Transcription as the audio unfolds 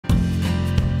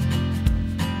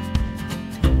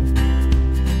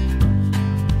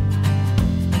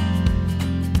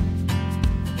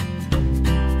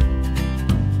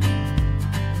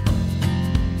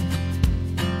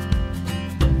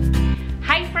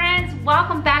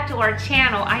welcome back to our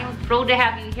channel. I am thrilled to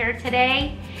have you here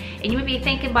today. And you may be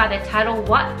thinking by the title,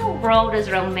 what in the world does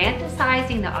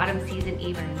romanticizing the autumn season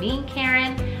even mean,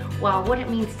 Karen? Well, what it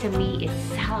means to me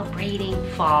is celebrating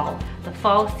fall, the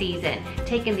fall season,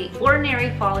 taking the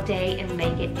ordinary fall day and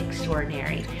make it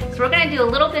extraordinary. So we're gonna do a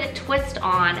little bit of twist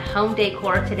on home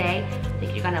decor today. I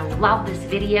think you're gonna love this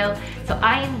video. So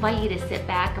I invite you to sit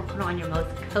back and put on your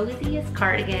most coziest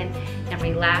cardigan and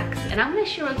relax. And I'm gonna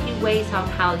share with you ways on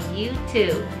how you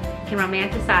too can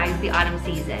romanticize the autumn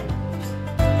season.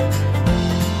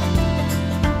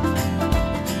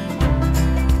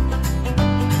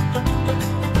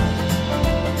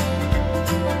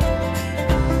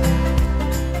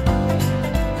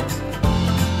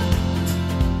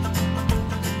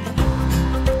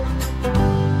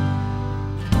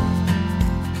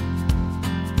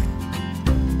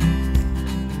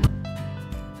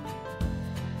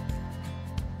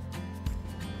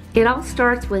 It all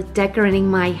starts with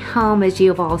decorating my home, as you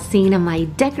have all seen in my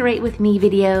Decorate With Me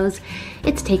videos.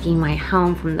 It's taking my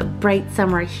home from the bright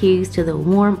summer hues to the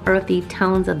warm earthy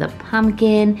tones of the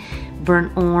pumpkin,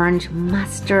 burnt orange,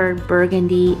 mustard,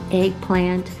 burgundy,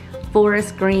 eggplant,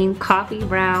 forest green, coffee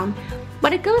brown.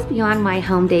 But it goes beyond my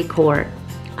home decor.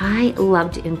 I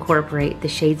love to incorporate the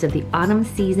shades of the autumn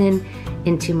season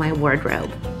into my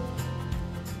wardrobe.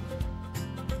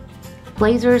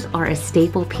 Blazers are a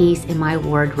staple piece in my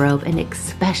wardrobe, and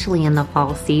especially in the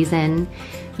fall season.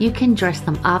 You can dress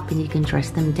them up and you can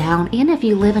dress them down. And if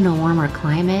you live in a warmer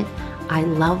climate, I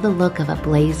love the look of a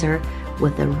blazer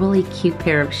with a really cute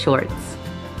pair of shorts.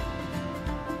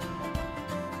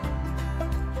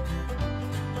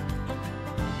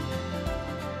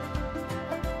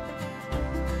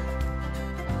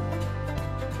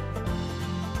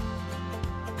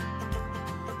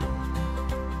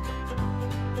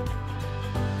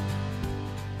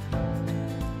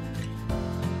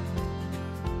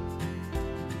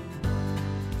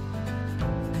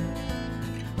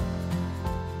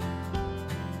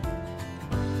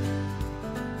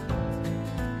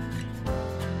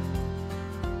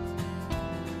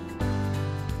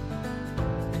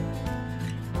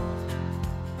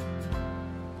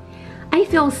 I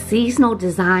feel seasonal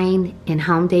design and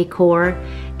home decor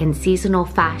and seasonal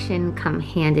fashion come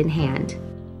hand in hand.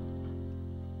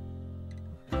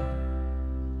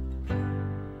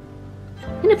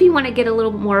 And if you want to get a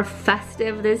little more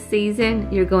festive this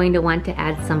season, you're going to want to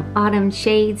add some autumn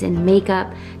shades and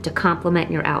makeup to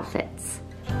complement your outfits.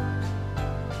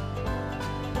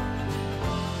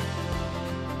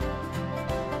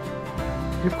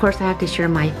 And of course, I have to share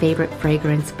my favorite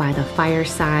fragrance by the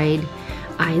fireside.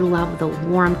 I love the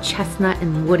warm chestnut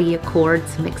and woody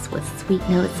accords mixed with sweet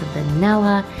notes of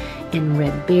vanilla and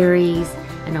red berries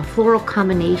and a floral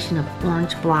combination of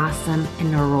orange blossom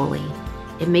and neroli.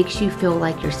 It makes you feel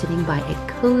like you're sitting by a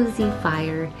cozy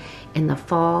fire in the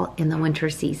fall and the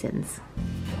winter seasons.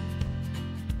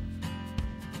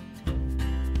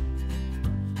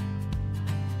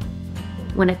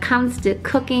 When it comes to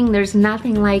cooking, there's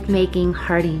nothing like making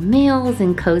hearty meals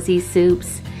and cozy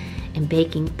soups, and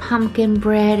baking pumpkin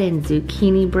bread and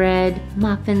zucchini bread,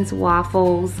 muffins,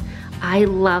 waffles. I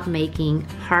love making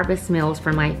harvest meals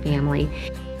for my family.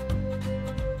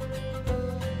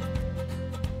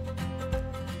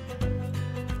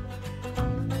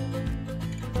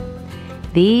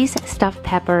 These stuffed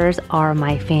peppers are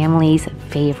my family's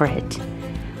favorite.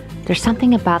 There's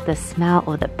something about the smell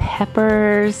of the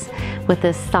peppers with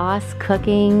the sauce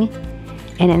cooking.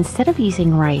 And instead of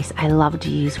using rice, I love to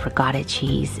use ricotta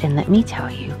cheese. And let me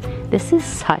tell you, this is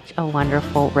such a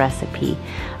wonderful recipe.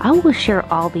 I will share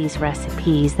all these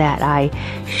recipes that I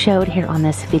showed here on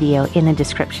this video in the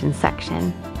description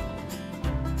section.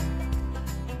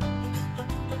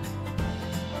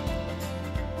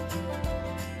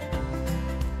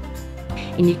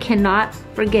 And you cannot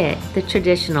forget the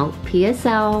traditional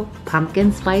PSL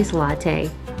pumpkin spice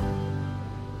latte.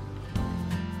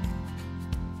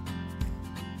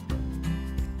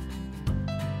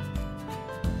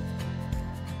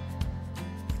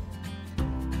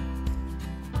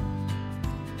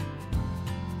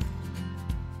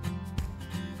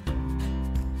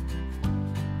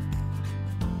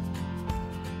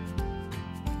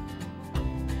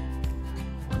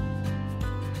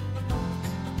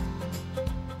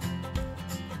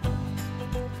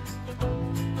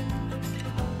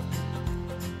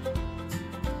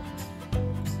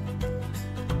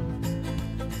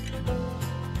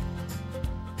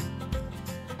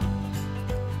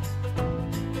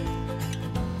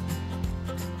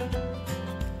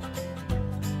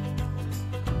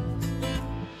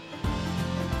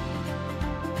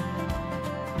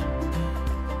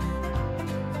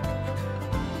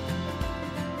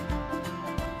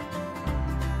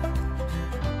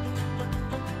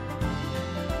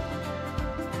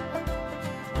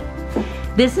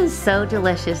 This is so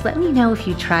delicious. Let me know if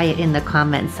you try it in the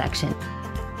comments section.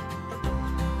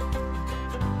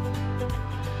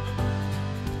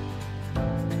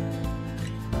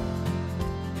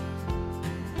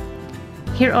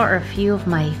 Here are a few of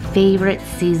my favorite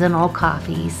seasonal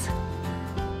coffees.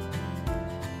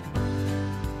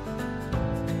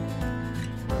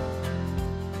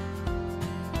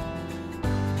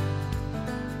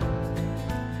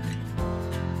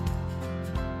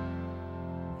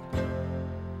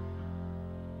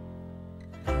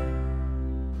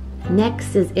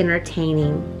 Next is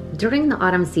entertaining. During the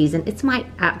autumn season, it's my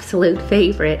absolute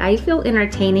favorite. I feel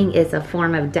entertaining is a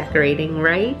form of decorating,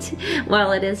 right?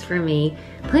 Well, it is for me.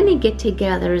 Planning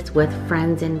get-togethers with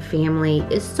friends and family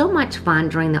is so much fun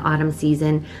during the autumn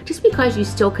season, just because you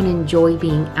still can enjoy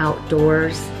being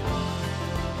outdoors.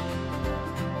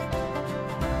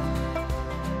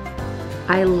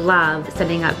 I love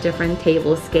setting up different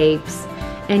tablescapes.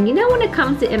 And you know, when it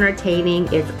comes to entertaining,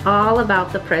 it's all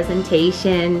about the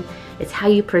presentation. It's how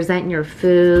you present your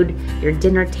food, your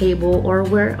dinner table,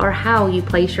 or how you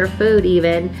place your food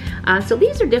even. So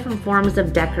these are different forms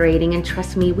of decorating, and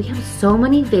trust me, we have so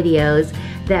many videos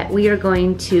that we are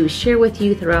going to share with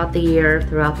you throughout the year,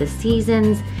 throughout the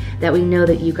seasons, that we know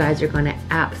that you guys are going to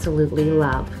absolutely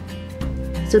love.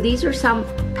 So these are some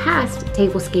past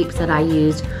tablescapes that I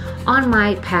used on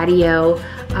my patio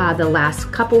the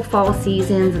last couple fall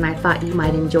seasons, and I thought you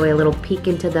might enjoy a little peek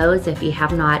into those if you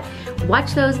have not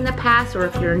watched those in the past, or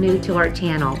if you're new to our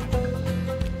channel.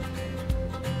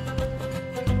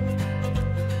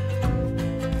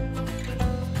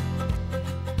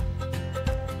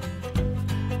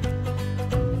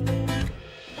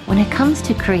 When it comes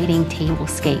to creating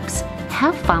tablescapes,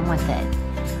 have fun with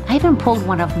it. I even pulled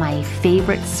one of my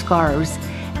favorite scarves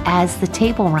as the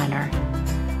table runner.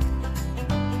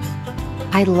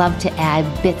 I love to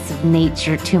add bits of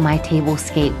nature to my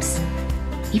tablescapes.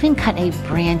 Even cut a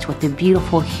branch with the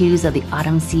beautiful hues of the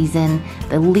autumn season.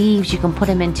 The leaves, you can put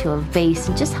them into a vase,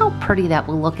 and just how pretty that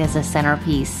will look as a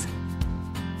centerpiece.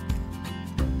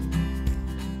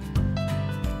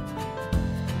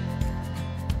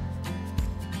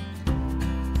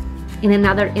 And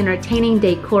another entertaining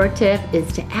decor tip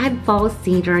is to add fall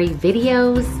scenery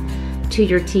videos to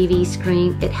your TV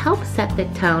screen. It helps set the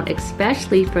tone,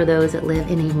 especially for those that live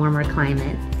in a warmer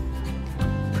climate.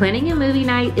 Planning a movie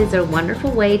night is a wonderful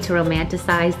way to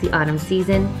romanticize the autumn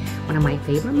season. One of my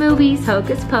favorite movies,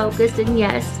 Hocus Pocus, and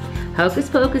yes, Hocus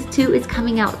Pocus 2 is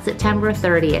coming out September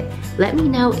 30th. Let me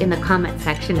know in the comment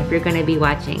section if you're going to be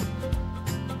watching.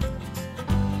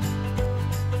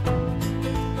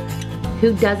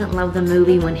 Who doesn't love the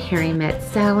movie When Harry Met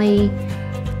Sally?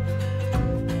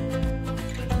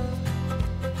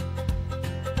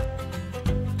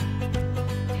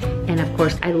 And of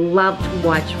course, I love to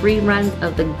watch reruns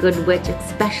of The Good Witch,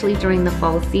 especially during the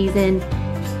fall season.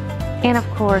 And of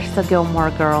course, The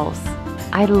Gilmore Girls.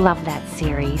 I love that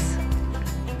series.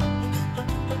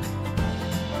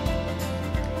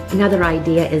 Another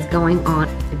idea is going on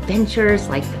adventures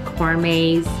like the corn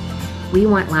maze. We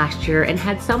went last year and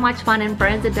had so much fun, and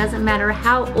friends, it doesn't matter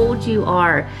how old you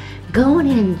are. Go and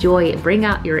enjoy it. Bring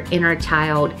out your inner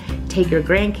child. Take your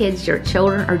grandkids, your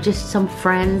children, or just some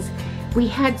friends. We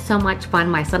had so much fun.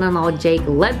 My son-in-law Jake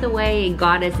led the way and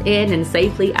got us in and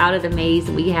safely out of the maze.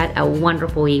 We had a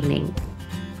wonderful evening.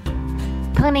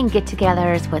 Planning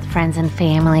get-togethers with friends and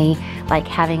family, like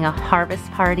having a harvest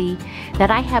party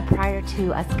that I had prior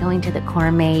to us going to the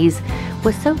corn maze,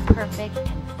 was so perfect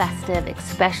and festive,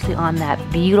 especially on that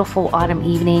beautiful autumn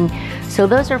evening. So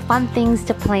those are fun things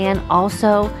to plan.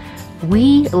 Also,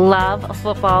 we love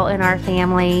football in our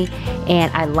family,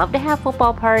 and I love to have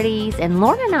football parties, and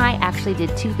Lauren and I actually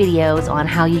did 2 videos on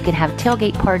how you can have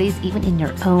tailgate parties even in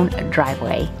your own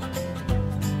driveway.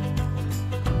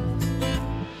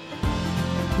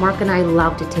 Mark and I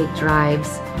love to take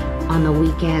drives on the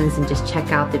weekends and just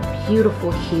check out the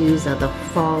beautiful hues of the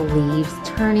fall leaves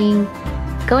turning.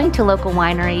 Going to local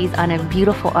wineries on a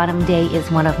beautiful autumn day is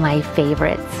one of my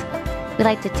favorites. We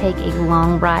like to take a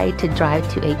long ride to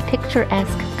drive to a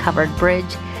picturesque covered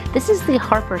bridge. This is the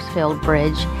Harpersfield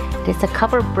Bridge. It's a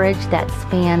covered bridge that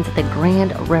spans the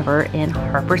Grand River in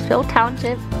Harpersfield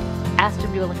Township,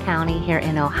 Ashtabula County here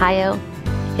in Ohio.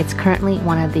 It's currently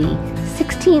one of the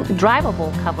 16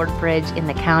 drivable covered bridge in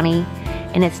the county,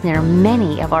 and it's near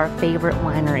many of our favorite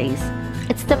wineries.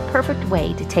 It's the perfect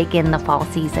way to take in the fall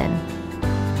season.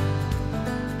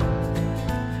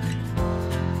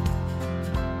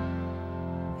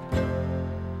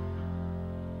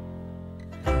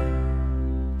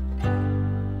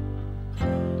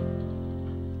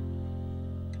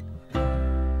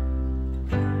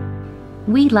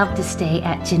 We love to stay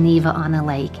at Geneva on the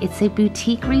Lake. It's a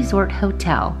boutique resort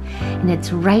hotel, and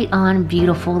it's right on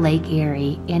beautiful Lake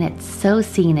Erie, and it's so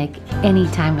scenic any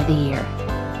time of the year.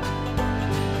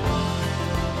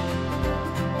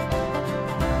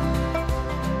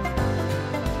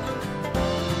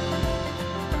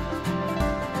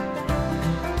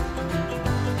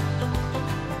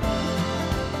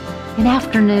 An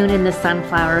afternoon in the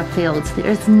sunflower fields,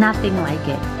 there's nothing like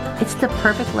it. It's the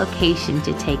perfect location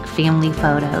to take family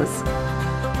photos.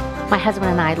 My husband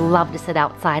and I love to sit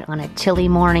outside on a chilly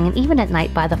morning and even at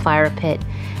night by the fire pit,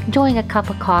 enjoying a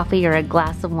cup of coffee or a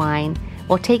glass of wine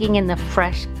while taking in the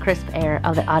fresh, crisp air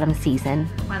of the autumn season.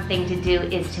 One thing to do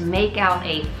is to make out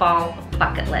a fall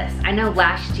bucket list. I know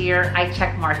last year I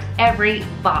checkmarked every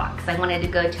box. I wanted to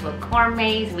go to a corn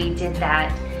maze, we did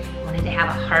that. I wanted to have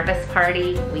a harvest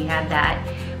party, we had that.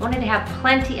 I wanted to have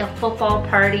plenty of football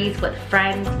parties with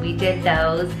friends, we did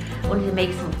those. I wanted to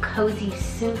make some cozy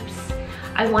soups.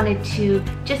 I wanted to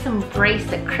just embrace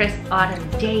the crisp autumn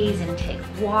days and take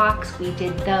walks, we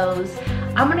did those.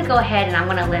 I'm gonna go ahead and I'm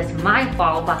gonna list my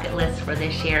fall bucket list for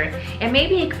this year, and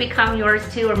maybe it could become yours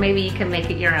too, or maybe you can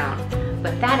make it your own.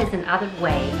 But that is another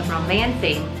way of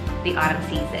romancing the autumn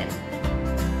season.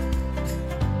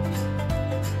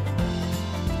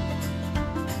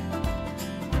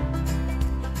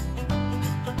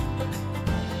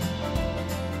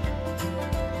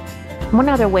 One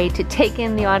other way to take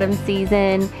in the autumn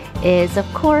season is, of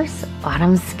course,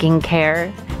 autumn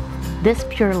skincare. This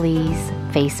Pure Lee's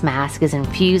face mask is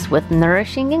infused with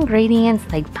nourishing ingredients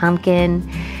like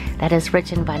pumpkin that is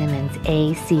rich in vitamins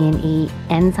A, C, and E,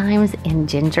 enzymes, and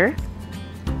ginger.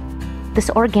 This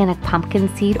organic pumpkin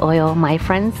seed oil, my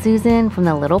friend Susan from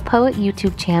the Little Poet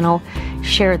YouTube channel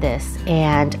shared this,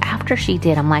 and after she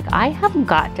did, I'm like, I have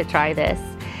got to try this.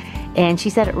 And she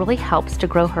said it really helps to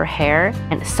grow her hair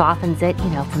and it softens it,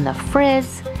 from the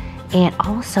frizz. And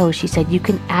also she said you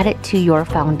can add it to your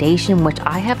foundation, which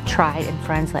I have tried, and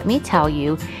friends, let me tell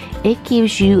you, it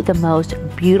gives you the most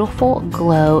beautiful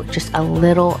glow, just a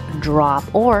little drop,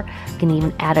 or you can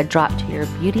even add a drop to your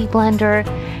beauty blender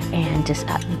and just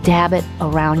dab it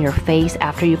around your face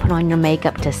after you put on your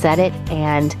makeup to set it.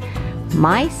 And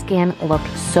my skin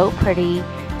looked so pretty,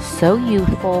 so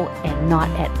youthful, and not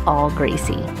at all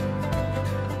greasy.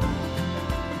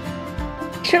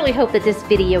 Surely hope that this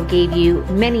video gave you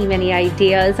many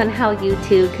ideas on how you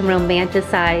too can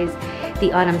romanticize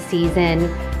the autumn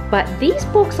season. But these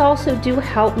books also do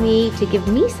help me to give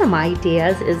me some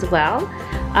ideas as well.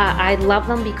 I love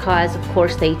them because, of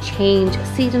course, they change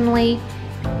seasonally,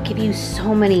 give you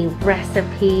so many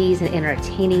recipes and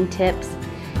entertaining tips.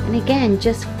 And again,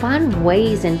 just fun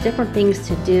ways and different things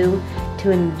to do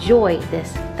to enjoy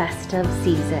this festive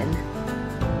season.